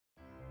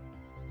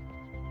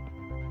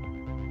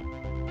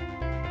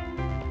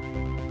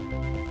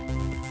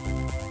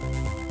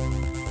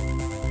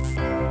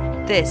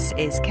This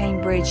is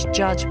Cambridge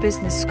Judge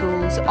Business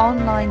School's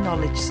online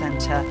knowledge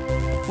centre,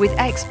 with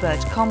expert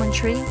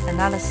commentary,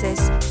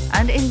 analysis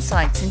and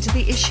insights into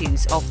the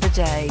issues of the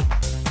day.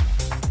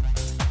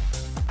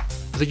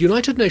 The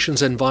United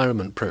Nations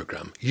Environment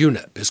Programme,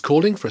 UNEP, is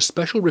calling for a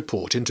special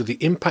report into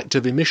the impact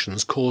of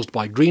emissions caused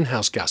by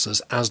greenhouse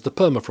gases as the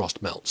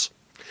permafrost melts.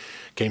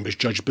 Cambridge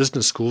Judge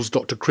Business School's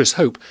Dr Chris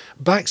Hope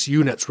backs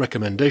UNEP's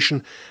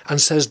recommendation and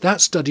says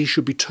that study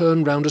should be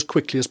turned round as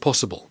quickly as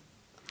possible.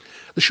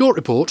 The short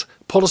report,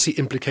 Policy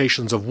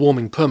Implications of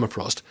Warming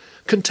Permafrost,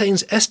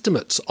 contains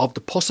estimates of the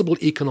possible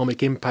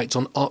economic impacts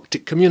on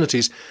Arctic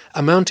communities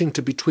amounting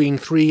to between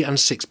 $3 and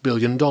 $6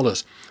 billion.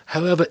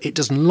 However, it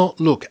does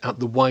not look at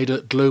the wider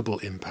global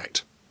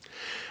impact.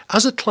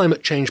 As a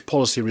climate change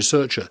policy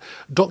researcher,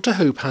 Dr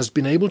Hope has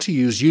been able to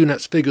use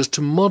UNEP's figures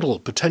to model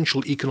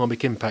potential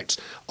economic impacts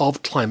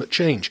of climate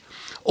change.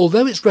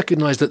 Although it's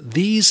recognised that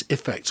these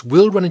effects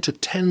will run into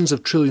tens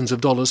of trillions of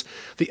dollars,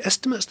 the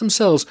estimates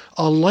themselves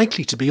are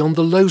likely to be on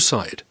the low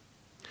side.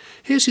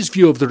 Here's his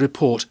view of the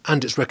report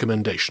and its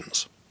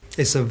recommendations.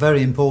 It's a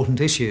very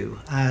important issue.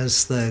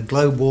 As the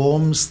globe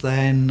warms,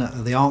 then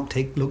the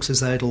Arctic looks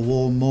as though it'll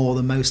warm more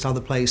than most other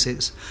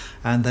places,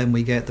 and then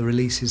we get the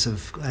releases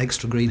of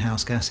extra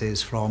greenhouse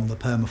gases from the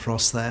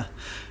permafrost there.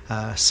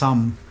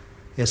 Some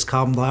as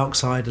carbon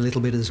dioxide, a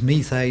little bit as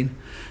methane,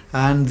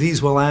 and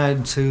these will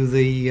add to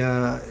the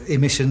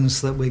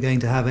emissions that we're going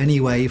to have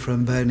anyway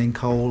from burning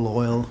coal,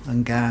 oil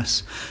and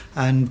gas,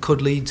 and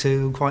could lead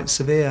to quite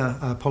severe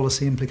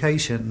policy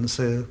implications.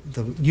 The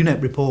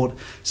UNEP report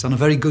has done a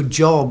very good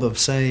job of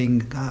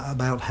saying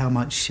about how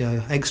much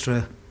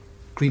extra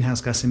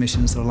greenhouse gas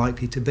emissions there are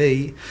likely to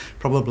be,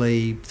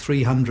 probably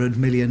 300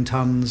 million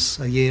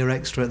tonnes a year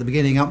extra at the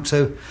beginning, up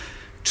to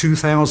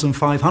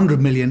 2,500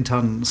 million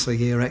tonnes a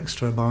year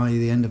extra by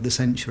the end of the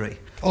century.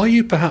 Are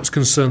you perhaps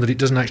concerned that it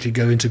doesn't actually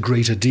go into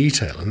greater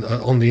detail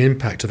on the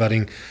impact of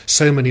adding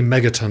so many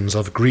megatons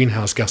of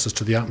greenhouse gases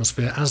to the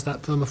atmosphere as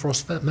that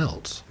permafrost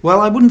melts? Well,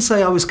 I wouldn't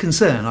say I was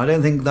concerned. I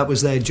don't think that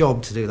was their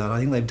job to do that. I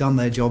think they've done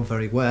their job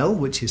very well,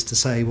 which is to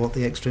say what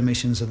the extra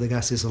emissions of the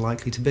gases are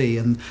likely to be,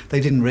 and they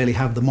didn't really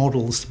have the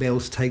models to be able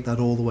to take that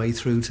all the way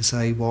through to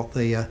say what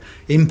the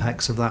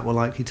impacts of that were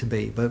likely to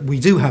be. But we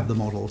do have the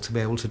model to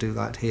be able to do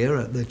that here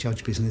at the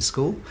Judge Business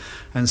School,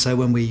 and so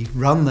when we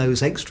run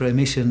those extra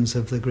emissions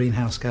of the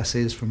greenhouse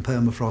gases from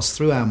permafrost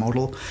through our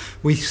model,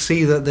 we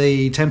see that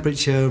the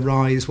temperature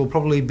rise will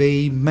probably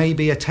be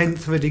maybe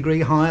 1/10 of a degree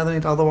higher than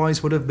it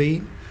otherwise would have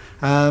been.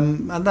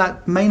 And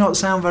that may not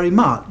sound very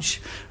much,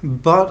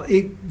 but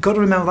you've got to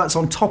remember that's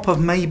on top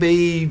of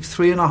maybe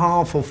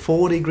 3.5 or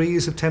 4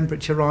 degrees of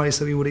temperature rise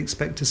that we would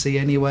expect to see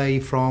anyway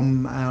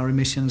from our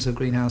emissions of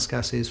greenhouse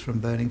gases from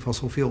burning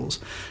fossil fuels.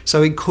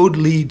 So it could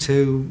lead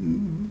to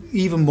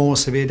even more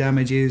severe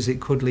damages. It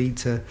could lead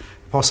to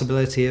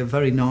possibility of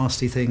very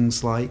nasty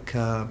things like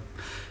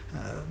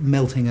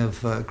melting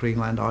of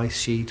Greenland ice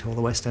sheet or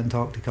the West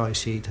Antarctic ice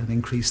sheet, and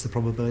increase the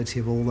probability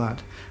of all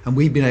that. And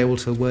we've been able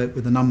to work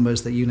with the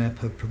numbers that UNEP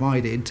have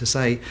provided to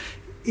say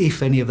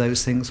if any of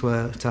those things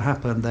were to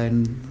happen,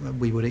 then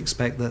we would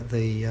expect that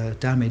the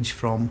damage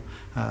from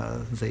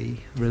the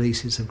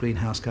releases of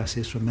greenhouse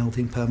gases from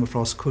melting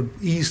permafrost could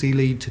easily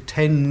lead to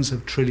tens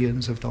of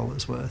trillions of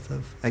dollars worth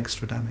of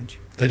extra damage.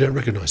 They don't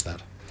recognise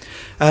that?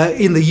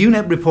 In the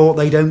UNEP report,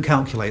 they don't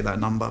calculate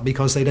that number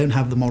because they don't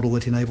have the model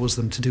that enables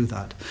them to do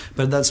that.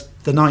 But that's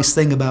the nice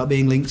thing about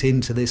being linked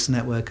into this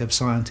network of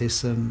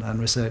scientists and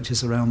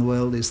researchers around the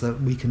world, is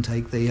that we can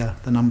take the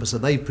numbers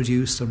that they've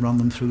produced and run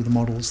them through the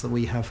models that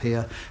we have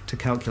here to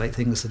calculate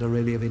things that are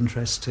really of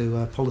interest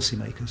to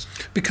policymakers.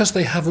 Because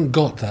they haven't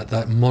got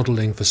that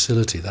modelling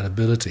facility, that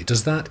ability,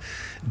 does that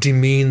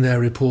demean their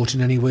report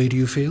in any way, do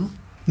you feel?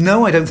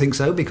 No, I don't think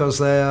so, because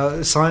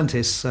they're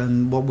scientists,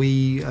 and what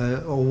we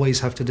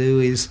always have to do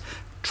is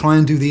try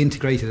and do the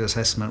integrated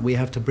assessment. We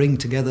have to bring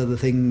together the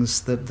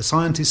things that the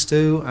scientists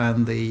do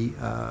and the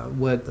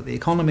work that the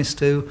economists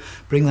do,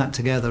 bring that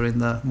together in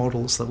the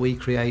models that we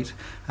create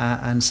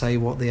and say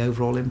what the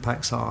overall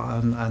impacts are.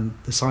 And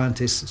the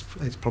scientists,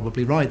 it's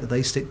probably right that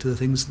they stick to the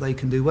things that they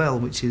can do well,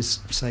 which is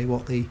say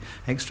what the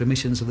extra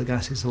emissions of the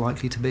gases are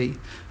likely to be,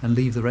 and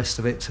leave the rest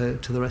of it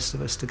to the rest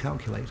of us to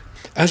calculate.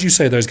 As you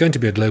say, there's going to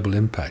be a global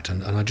impact,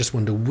 and I just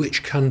wonder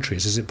which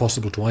countries, is it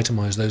possible to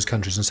itemise those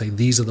countries and say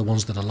these are the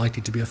ones that are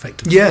likely to be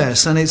affected?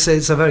 Yes, and it's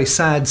a very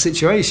sad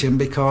situation,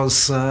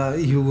 because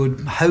you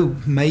would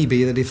hope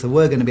maybe that if there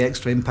were going to be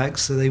extra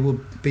impacts, they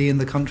would be in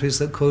the countries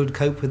that could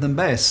cope with them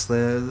best,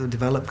 the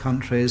developed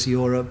countries,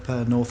 Europe,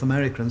 North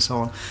America and so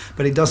on.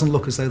 But it doesn't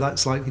look as though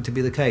that's likely to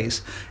be the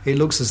case. It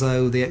looks as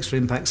though the extra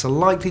impacts are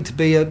likely to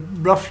be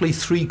roughly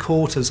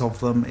 3/4 of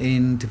them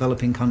in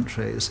developing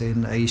countries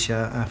in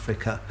Asia,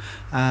 Africa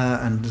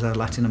and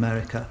Latin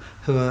America,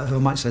 who are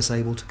much less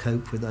able to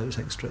cope with those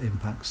extra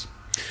impacts.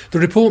 The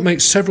report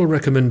makes several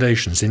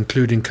recommendations,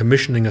 including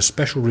commissioning a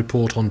special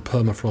report on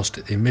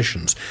permafrost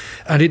emissions.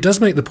 And it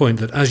does make the point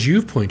that, as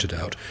you've pointed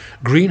out,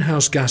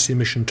 greenhouse gas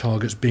emission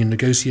targets being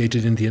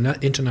negotiated in the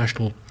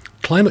International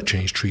Climate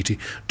Change Treaty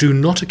do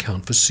not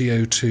account for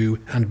CO2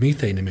 and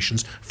methane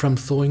emissions from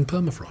thawing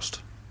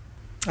permafrost.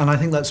 And I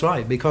think that's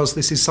right, because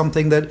this is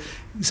something that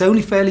it's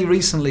only fairly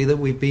recently that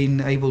we've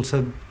been able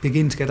to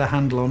begin to get a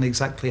handle on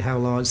exactly how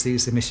large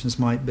these emissions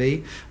might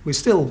be. We're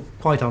still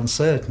quite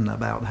uncertain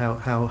about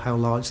how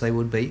large they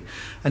would be.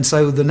 And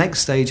so the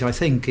next stage, I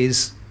think,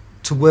 is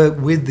to work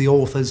with the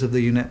authors of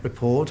the UNEP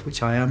report,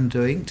 which I am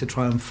doing, to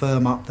try and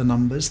firm up the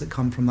numbers that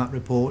come from that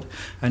report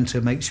and to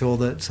make sure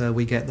that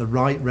we get the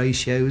right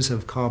ratios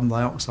of carbon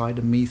dioxide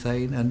and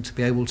methane, and to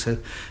be able to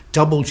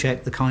double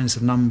check the kinds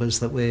of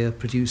numbers that we're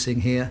producing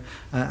here,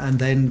 and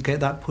then get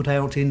that put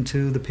out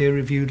into the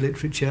peer-reviewed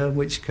literature,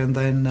 which can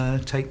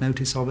then take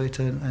notice of it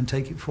and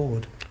take it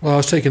forward. Well, I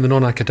was taking the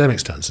non-academic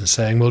stance and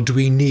saying, well, do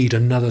we need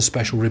another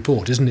special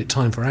report? Isn't it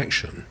time for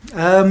action?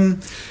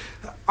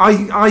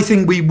 I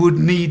think we would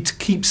need to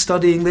keep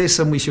studying this,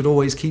 and we should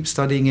always keep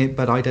studying it,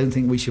 but I don't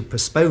think we should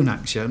postpone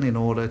action in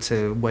order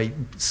to wait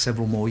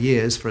several more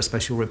years for a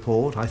special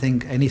report. I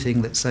think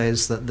anything that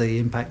says that the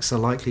impacts are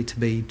likely to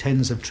be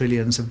tens of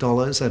trillions of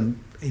dollars, and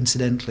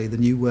incidentally the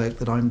new work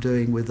that I'm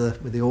doing with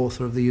the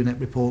author of the UNEP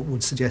report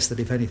would suggest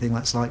that if anything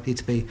that's likely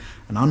to be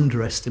an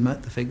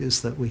underestimate, the figures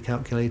that we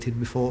calculated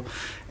before.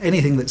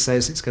 Anything that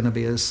says it's going to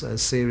be as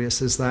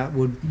serious as that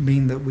would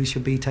mean that we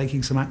should be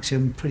taking some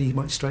action pretty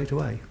much straight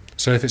away.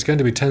 So if it's going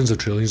to be tens of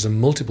trillions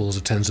and multiples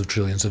of tens of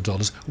trillions of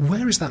dollars,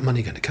 where is that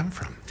money going to come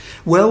from?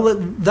 Well,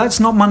 that's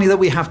not money that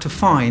we have to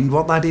find.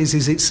 What that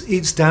is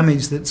it's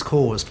damage that's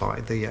caused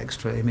by the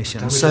extra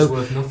emissions. Damage is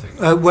worth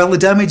nothing. Well, the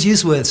damage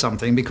is worth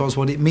something, because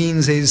what it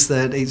means is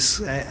that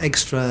it's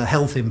extra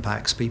health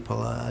impacts. People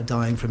are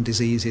dying from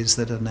diseases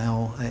that are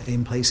now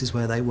in places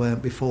where they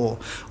weren't before.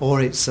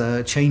 Or it's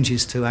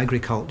changes to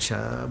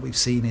agriculture. We've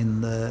seen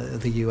in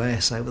the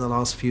US over the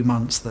last few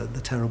months the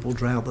terrible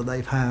drought that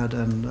they've had,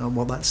 and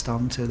what that's done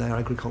to their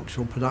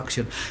agricultural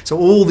production. So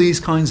all these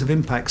kinds of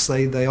impacts,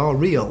 they are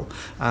real.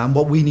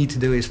 What we need to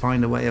do is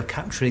find a way of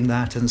capturing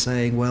that and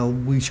saying, well,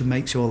 we should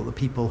make sure that the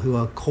people who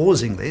are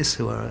causing this,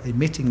 who are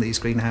emitting these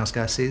greenhouse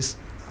gases,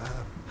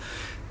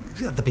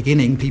 at the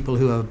beginning, people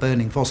who are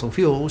burning fossil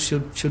fuels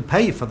should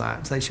pay for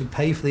that. They should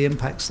pay for the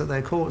impacts that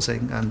they're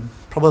causing, and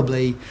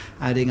probably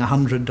adding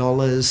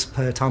 $100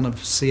 per tonne of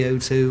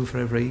CO2 for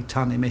every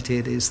tonne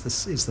emitted is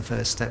the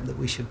first step that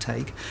we should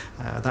take.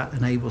 That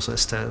enables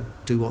us to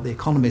do what the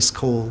economists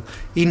call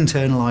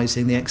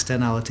internalising the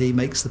externality,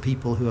 makes the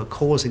people who are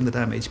causing the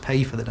damage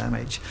pay for the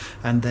damage,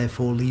 and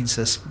therefore leads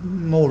us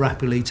more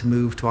rapidly to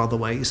move to other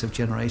ways of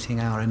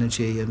generating our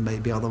energy and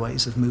maybe other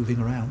ways of moving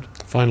around.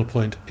 Final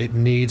point, it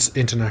needs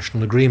international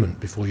agreement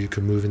before you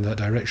can move in that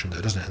direction, though,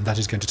 doesn't it? And that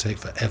is going to take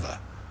forever.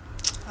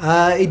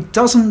 It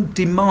doesn't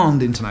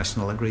demand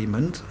international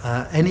agreement.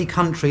 Any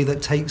country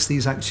that takes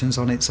these actions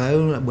on its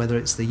own, whether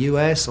it's the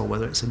US or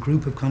whether it's a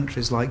group of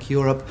countries like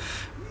Europe,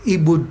 it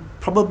would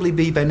probably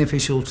be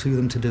beneficial to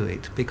them to do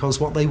it, because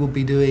what they would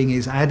be doing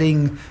is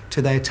adding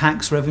to their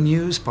tax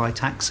revenues by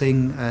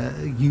taxing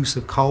use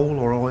of coal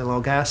or oil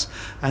or gas,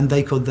 and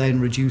they could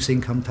then reduce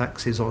income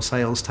taxes or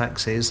sales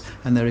taxes,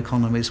 and their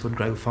economies would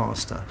grow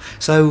faster.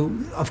 So,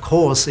 of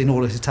course, in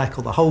order to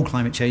tackle the whole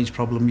climate change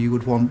problem, you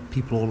would want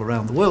people all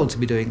around the world to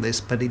be doing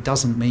this, but it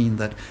doesn't mean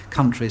that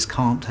countries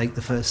can't take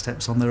the first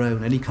steps on their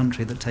own. Any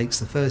country that takes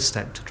the first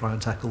step to try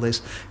and tackle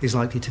this is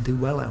likely to do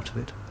well out of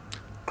it.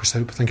 Chris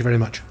Hope, thank you very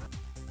much.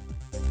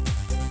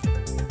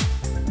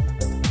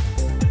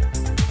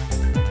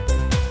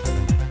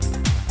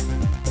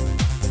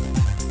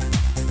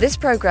 This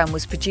programme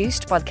was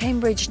produced by the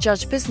Cambridge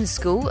Judge Business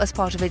School as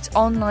part of its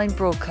online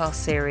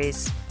broadcast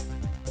series.